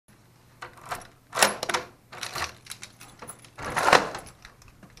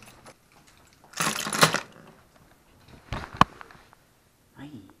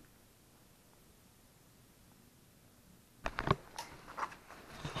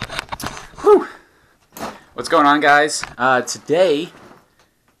What's going on, guys? Today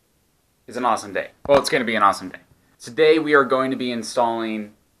is an awesome day. Well, it's going to be an awesome day. Today we are going to be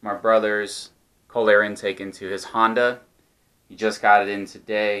installing my brother's cold air intake into his Honda. He just got it in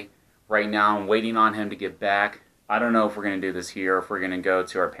today. Right now I'm waiting on him to get back. I don't know if we're going to do this here or if we're going to go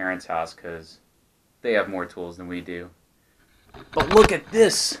to our parents' house because they have more tools than we do. But look at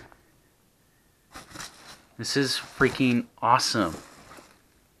this! This is freaking awesome.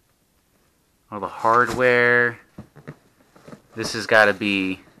 All the hardware. This has got to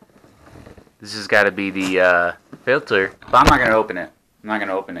be the filter. But I'm not gonna open it. I'm not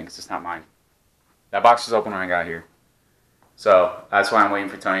gonna open it because it's not mine. That box was open when I got here. So that's why I'm waiting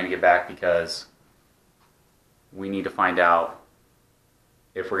for Tony to get back, because we need to find out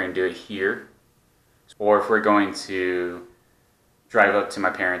if we're gonna do it here or if we're going to drive up to my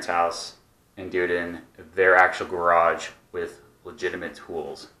parents' house and do it in their actual garage with legitimate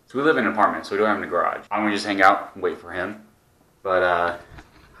tools. So we live in an apartment, so we don't have a garage. I'm gonna just hang out and wait for him. But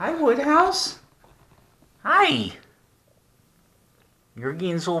hi Woodhouse. Hi. You're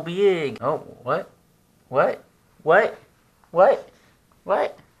getting so big. Oh, what? What? What? What?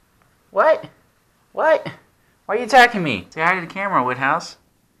 What? What? What? Why are you attacking me? Say hi to the camera, Woodhouse.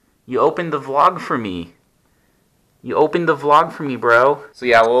 You opened the vlog for me. You opened the vlog for me, bro. So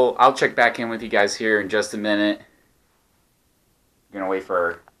yeah, I'll check back in with you guys here in just a minute. I'm gonna wait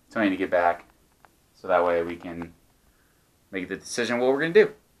for Tony to get back, so that way we can make the decision what we're gonna do.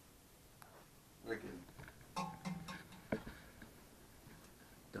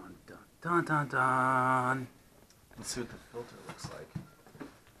 Dun dun dun dun dun. Let's see what the filter looks like.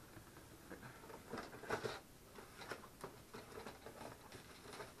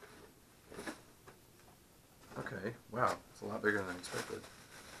 Okay, wow, it's a lot bigger than expected.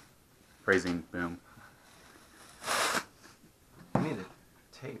 Phrasing, boom. I need a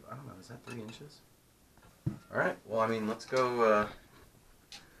tape. I don't know, is that 3 inches? Alright, well, I mean, let's go,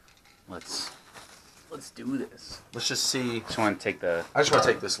 Let's do this. let's just see. Just want to take the... I just want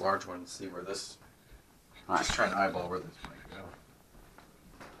to take this large one and see where this, All right. just trying to eyeball where this might go.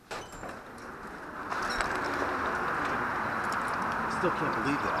 I still can't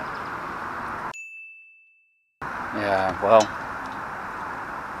believe that. Yeah, well,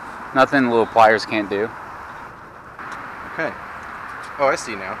 nothing little pliers can't do. Okay. Oh, I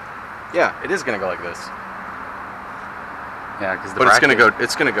see now. Yeah, it is gonna go like this. Yeah, because But it's gonna go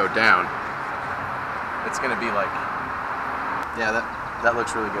down. It's gonna be like, yeah, that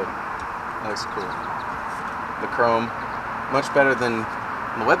looks really good. That looks cool. The chrome, much better than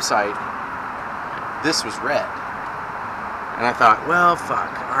on the website. This was red, and I thought, well,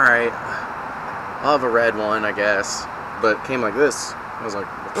 fuck. All right, I'll have a red one, I guess. But it came like this. I was like,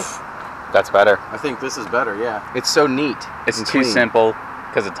 That's better. I think this is better. Yeah, it's so neat. It's and too clean. simple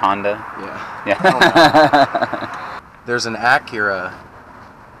because it's Honda. Yeah. Yeah. There's an Acura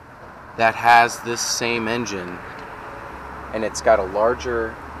that has this same engine, and it's got a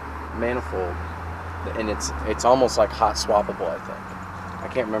larger manifold, and it's almost like hot swappable, I think. I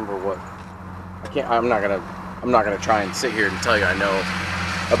can't remember what. I'm not gonna try and sit here and tell you I know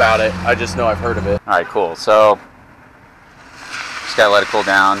about it. I just know I've heard of it. All right, cool. So just gotta let it cool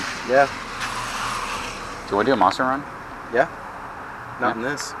down. Yeah. Do you want to do a monster run? Yeah. Not in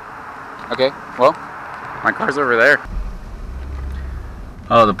this. Okay. Well, my car's over there.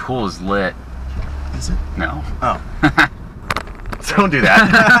 Oh, the pool is lit. Is it? No. Oh. Don't do that.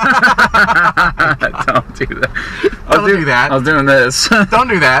 Don't do that. Don't do that. I was doing this. Don't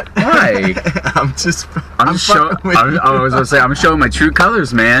do that. Why? I'm showing my true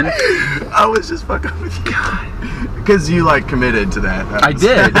colors, man. I was just fucking with you. Because you like committed to that. I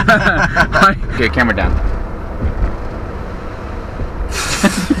did. Okay, camera down.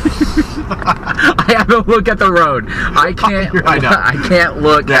 I have to look at the road. I can't. I know. I can't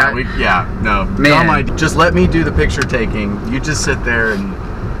look at. No. Man. Just let me do the picture taking. You just sit there and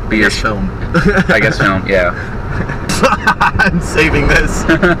Be a film. I guess film. Yeah. I'm saving this.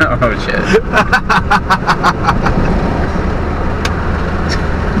 Oh shit.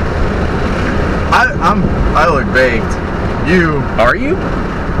 I look baked. You Are you?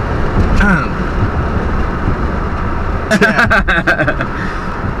 Yeah.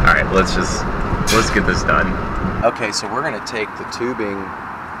 All right. Let's get this done. Okay, so we're gonna take the tubing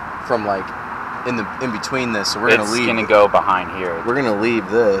from like in between this. So we're gonna leave. It's gonna go behind here. We're gonna leave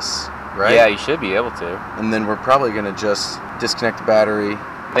this, right? Yeah, you should be able to. And then we're probably gonna just disconnect the battery.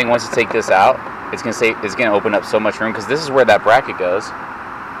 I think once you take this out, it's gonna open up so much room, because this is where that bracket goes.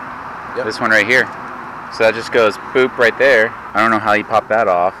 Yep. This one right here. So that just goes boop right there. I don't know how you pop that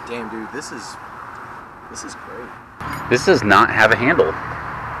off. Damn, dude, this is great. This does not have a handle.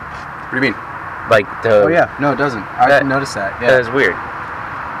 What do you mean? Like the. Oh yeah, no, it doesn't. I noticed that. Yeah, that is weird.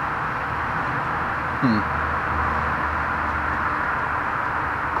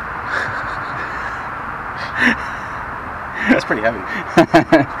 That's pretty heavy.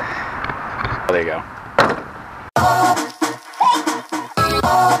 There you go.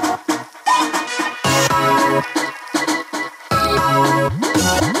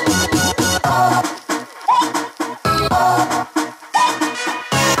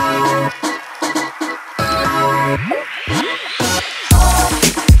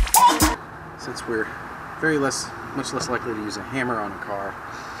 Since we're much less likely to use a hammer on a car,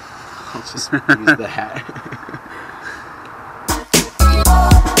 let's just use the hat.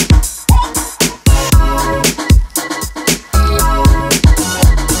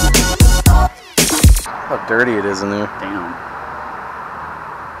 How dirty it is in there. Damn.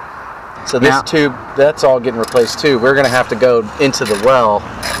 So this tube, that's all getting replaced too. We're gonna have to go into the well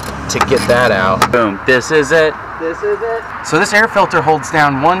to get that out. Boom. This is it. This is it. So this air filter holds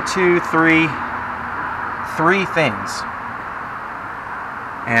down 1, 2, 3 things.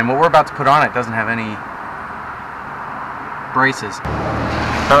 And what we're about to put on it doesn't have any braces.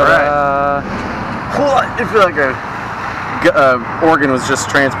 Alright. I feel like a organ was just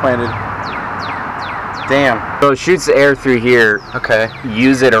transplanted. Damn. So it shoots the air through here. Okay.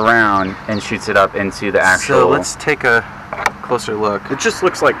 Use it around and shoots it up into the actual. So let's take a closer look. It just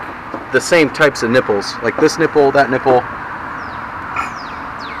looks like the same types of nipples. Like this nipple, that nipple.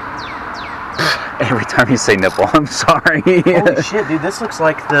 Every time you say nipple, I'm sorry. Holy shit, dude. This looks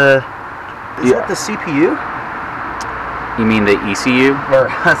like the... Is that the CPU? You mean the ECU? Or,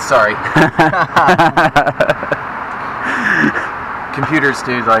 sorry. Computers,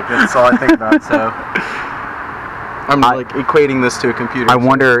 dude, like, that's all I think about, so... I'm like equating this to a computer. I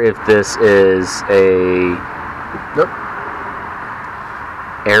wonder if this is a... Nope.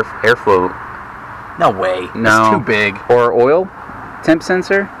 Airflow. No way. No. It's too big. Or oil temp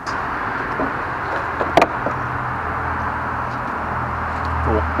sensor?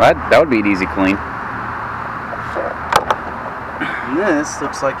 Cool. That would be an easy clean. And this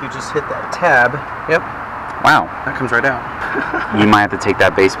looks like you just hit that tab. Yep. Wow. That comes right out. You might have to take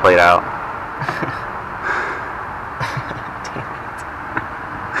that base plate out.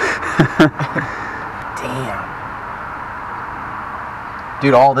 Damn.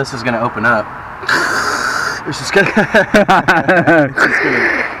 Dude, all this is gonna open up. It's just gonna...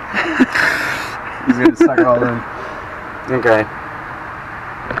 He's gonna suck it all in. Okay.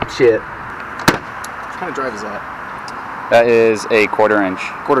 Shit. What kind of drive is that? That is a 1/4 inch.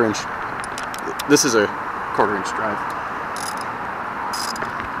 1/4 inch. This is a 1/4 inch drive.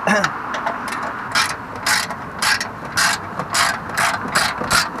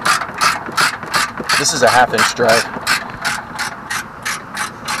 This is a 1/2 inch drive.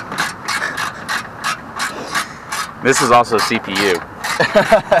 This is also CPU.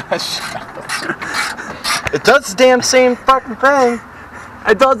 It does the damn same fucking thing.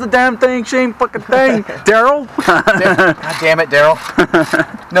 It does the damn thing, same fucking thing, Daryl. God damn it, Daryl.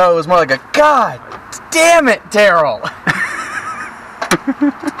 No, it was more like a God damn it, Daryl.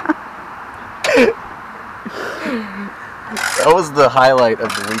 That was the highlight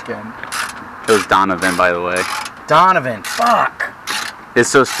of the weekend. It was Donovan, by the way. Donovan, fuck.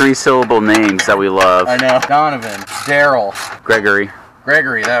 It's those 3-syllable names that we love. I know. Donovan, Daryl, Gregory.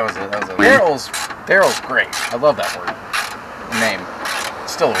 Gregory. That was it. Daryl's great. I love that word. Name.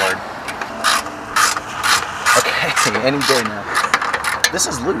 Still a word. Okay, any day now. This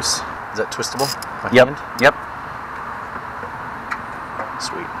is loose. Is that twistable? Yep. Hand? Yep.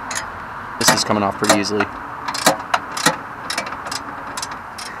 Sweet. This is coming off pretty easily.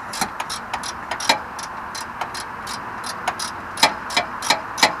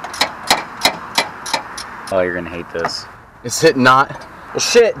 Oh, you're gonna hate this. Is it not? Well,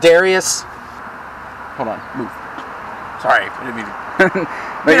 shit, Darius. Hold on. Move. Sorry. I didn't mean to...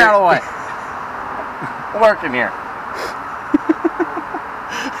 Get out of the way. I'm working here.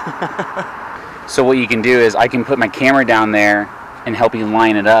 So what you can do is I can put my camera down there and help you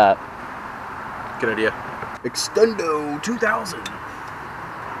line it up. Good idea. Extendo 2000.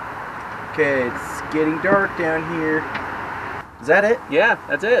 Okay, it's getting dark down here. Is that it? Yeah,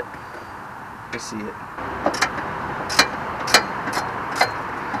 that's it. I see it.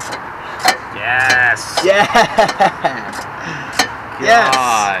 Yes. Yeah. Yes.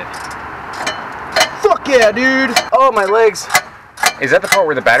 Fuck yeah, dude. Oh, my legs. Is that the part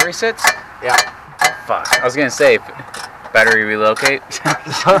where the battery sits? Yeah. Fuck. I was gonna say, battery relocate.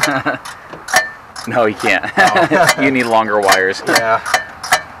 No, you can't. Oh. You need longer wires. Yeah.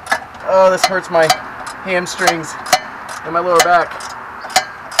 Oh, this hurts my hamstrings and my lower back.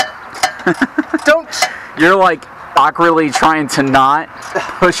 Don't. You're like awkwardly trying to not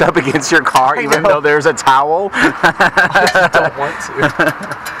push up against your car, even though there's a towel. I don't want to.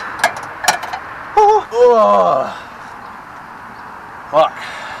 Oh. Fuck.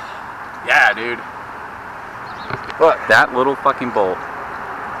 Yeah, dude. Look, that little fucking bolt.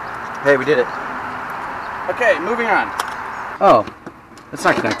 Hey, we did it. Okay, moving on. Oh, it's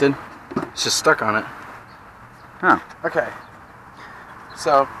not connected. It's just stuck on it. Huh. Okay.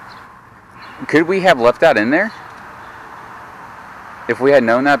 So, could we have left that in there? If we had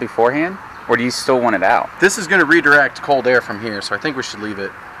known that beforehand? Or do you still want it out? this is going to redirect cold air from here, so I think we should leave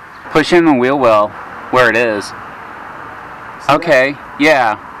it. Push in the wheel well where it is. Okay,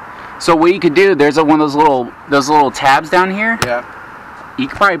 yeah. So what you could do, there's one of those little tabs down here. Yeah. You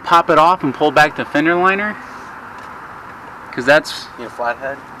could probably pop it off and pull back the fender liner. Cause that's. Need a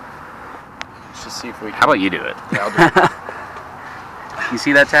flathead? Let's just see if we can. How about you do it? Yeah, I'll do it. You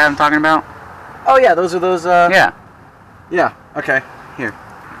see that tab I'm talking about? Oh yeah, those are those. Yeah. Yeah. Okay. Here.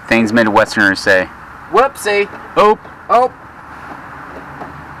 Things Midwesterners say. Whoopsie. Oh. Oh.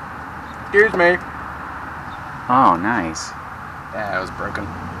 Excuse me. Oh, nice. Yeah, it was broken.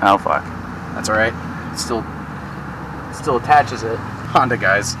 Oh fuck. That's all right. It still attaches it. Honda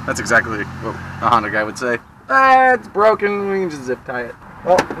guys. That's exactly what a Honda guy would say. Ah, it's broken. We can just zip tie it.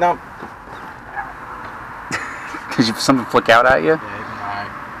 Oh no. Did something flick out at you? Yeah, even I.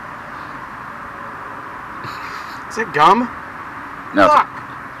 Is it gum? No. Fuck.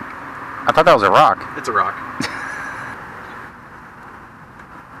 I thought that was a rock. It's a rock.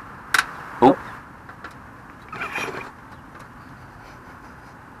 Oh.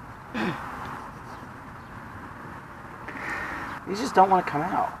 These just don't want to come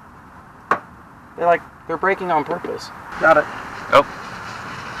out. They're breaking on purpose. Got it. Oh.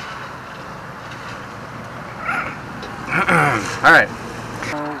 All right.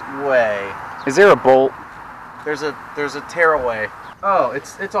 No way. Is there a bolt? There's a tearaway. Oh,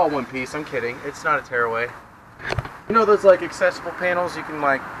 it's all one piece. I'm kidding. It's not a tearaway. You know those like accessible panels you can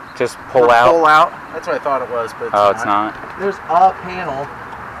like Just pull out? Pull out. That's what I thought it was, but It's not. There's a panel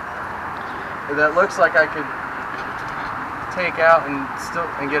that looks like I could take out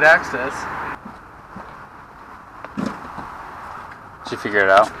and get access. Did you figure it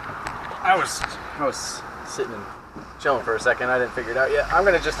out? I was sitting and chilling for a second. I didn't figure it out yet. I'm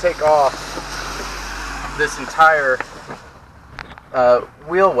gonna just take off this entire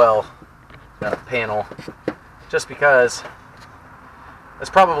wheel well panel, just because that's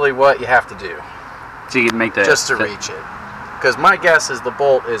probably what you have to do. So you can make the just to reach it. Because my guess is the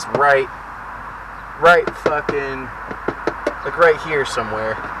bolt is right fucking like right here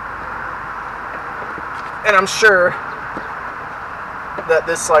somewhere. And I'm sure that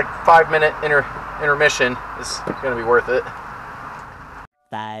this like 5-minute intermission is gonna be worth it.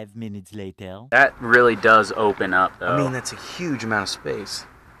 5 minutes later. That really does open up, though. I mean, that's a huge amount of space.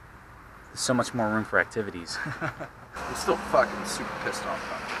 There's so much more room for activities. I'm still fucking super pissed off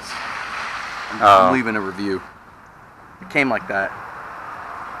about this. Oh. I'm leaving a review. It came like that.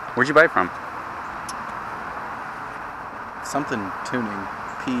 Where'd you buy it from? Something tuning.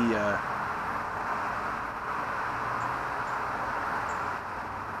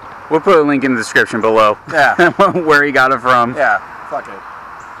 We'll put a link in the description below. Yeah. Where he got it from. Yeah, fuck it.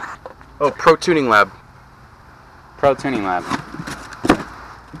 Oh, Pro Tuning Lab. Pro Tuning Lab.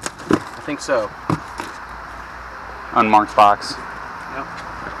 I think so. Unmarked box. Yep.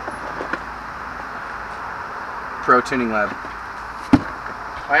 Pro Tuning Lab.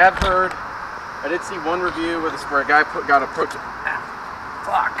 I have heard. I did see one review where a guy got a Pro.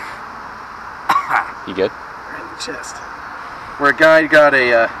 Fuck. You good? Right in the chest. Where a guy got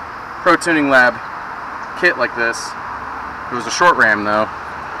a Pro Tuning Lab kit like this. It was a short ram though,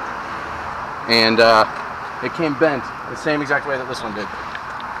 and it came bent the same exact way that this one did.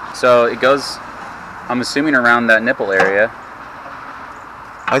 So it goes, I'm assuming, around that nipple area.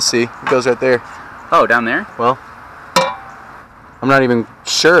 I see. It goes right there. Oh, down there? Well, I'm not even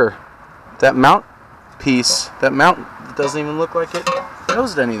sure. That mount piece, that mount doesn't even look like it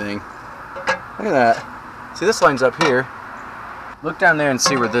goes to anything. Look at that. See, this line's up here. Look down there and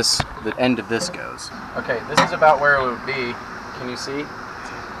see where the end of this goes. Okay, this is about where it would be. Can you see?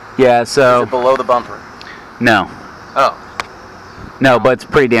 Yeah, so... Is it below the bumper? No. Oh. No, but it's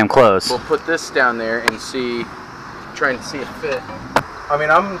pretty damn close. We'll put this down there and see, trying to see it fit. I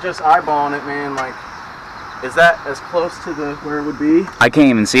mean, I'm just eyeballing it, man. Like, is that as close to where it would be? I can't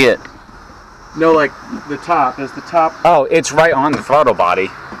even see it. No, like the top. Is the top? Oh, it's right on the throttle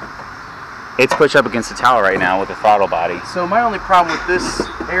body. It's pushed up against the tower right now with the throttle body. So my only problem with this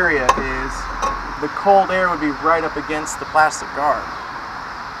area is the cold air would be right up against the plastic guard.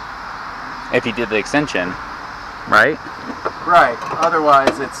 If you did the extension, right? Right.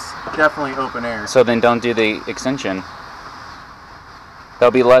 Otherwise, it's definitely open air. So then don't do the extension.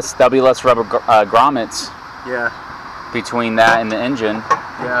 There'll be less rubber grommets Yeah. between that and the engine.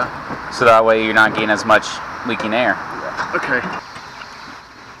 Yeah. So that way you're not getting as much leaking air. Yeah. Okay.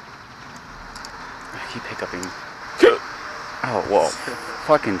 I keep hiccuping. Oh, whoa.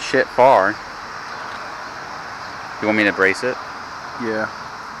 Fucking shit far. You want me to brace it? Yeah.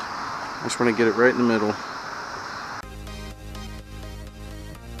 I just want to get it right in the middle.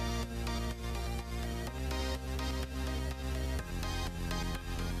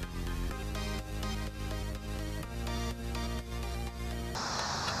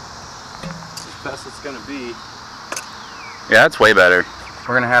 As best it's gonna be. Yeah, that's way better.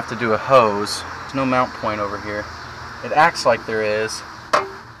 We're gonna have to do a hose. There's no mount point over here. It acts like there is,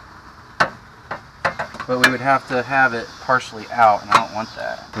 but we would have to have it partially out, and I don't want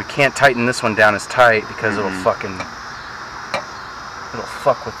that. We can't tighten this one down as tight because it'll fuck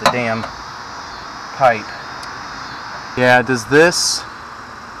with the damn pipe. Yeah, does this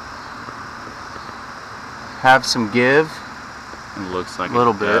have some give? It looks like A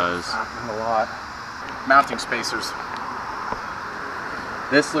little it bit. does. Not a lot. Mounting spacers.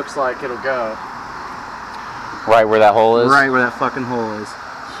 This looks like it'll go. Right where that hole is? Right where that fucking hole is.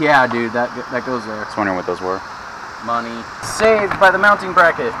 Yeah, dude, that goes there. I was wondering what those were. Money. Saved by the mounting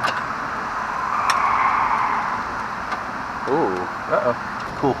bracket. Ooh. Uh-oh.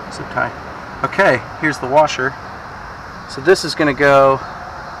 Cool. Zip tie. Okay, here's the washer. So this is going to go...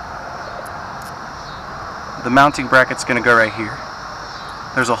 The mounting bracket's going to go right here.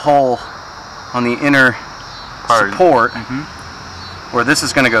 There's a hole on the inner support where this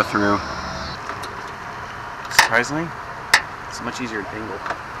is going to go through. Surprisingly, it's much easier to dangle.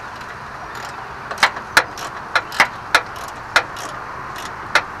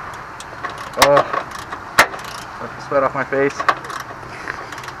 Oh, wipe the sweat off my face.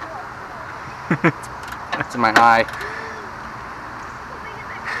 It's in my eye.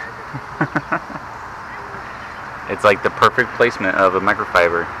 It's like the perfect placement of a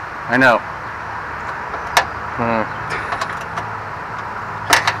microfiber. I know.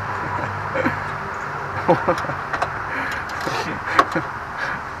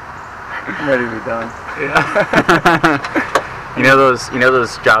 I'm ready to be done. Yeah. you know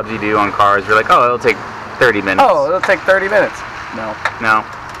those jobs you do on cars. You're like, oh, it'll take 30 minutes. Oh, it'll take 30 minutes. No. No.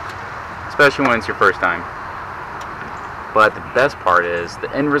 Especially when it's your first time. But the best part is the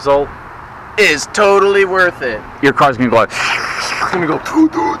end result Is totally worth it. Your car's gonna go like, It's gonna go.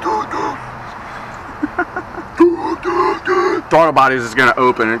 Throttle bodies is gonna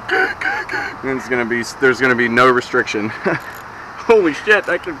open and it's gonna be. There's gonna be no restriction. Holy shit!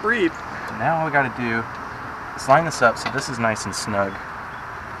 I can breathe. So now all we gotta do is line this up so this is nice and snug,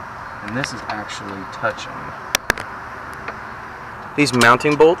 and this is actually touching. These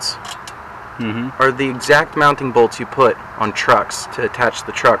mounting bolts are the exact mounting bolts you put on trucks to attach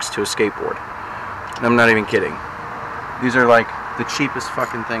the trucks to a skateboard. And I'm not even kidding. These are like the cheapest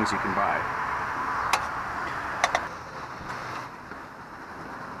fucking things you can buy.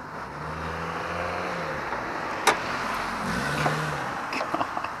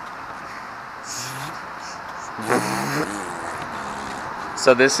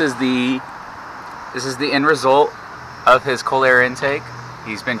 So this is the end result of his cold air intake.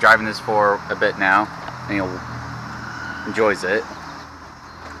 He's been driving this for a bit now, and he enjoys it.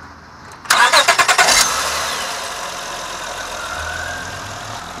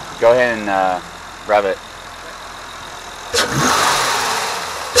 Go ahead and rev it.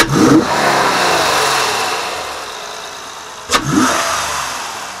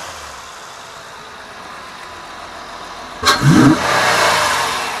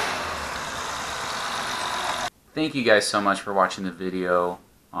 Thank you guys so much for watching the video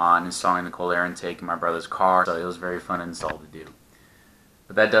on installing the cold air intake in my brother's car. So it was very fun to install to do.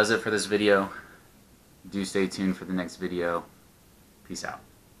 But that does it for this video. Do stay tuned for the next video. Peace out.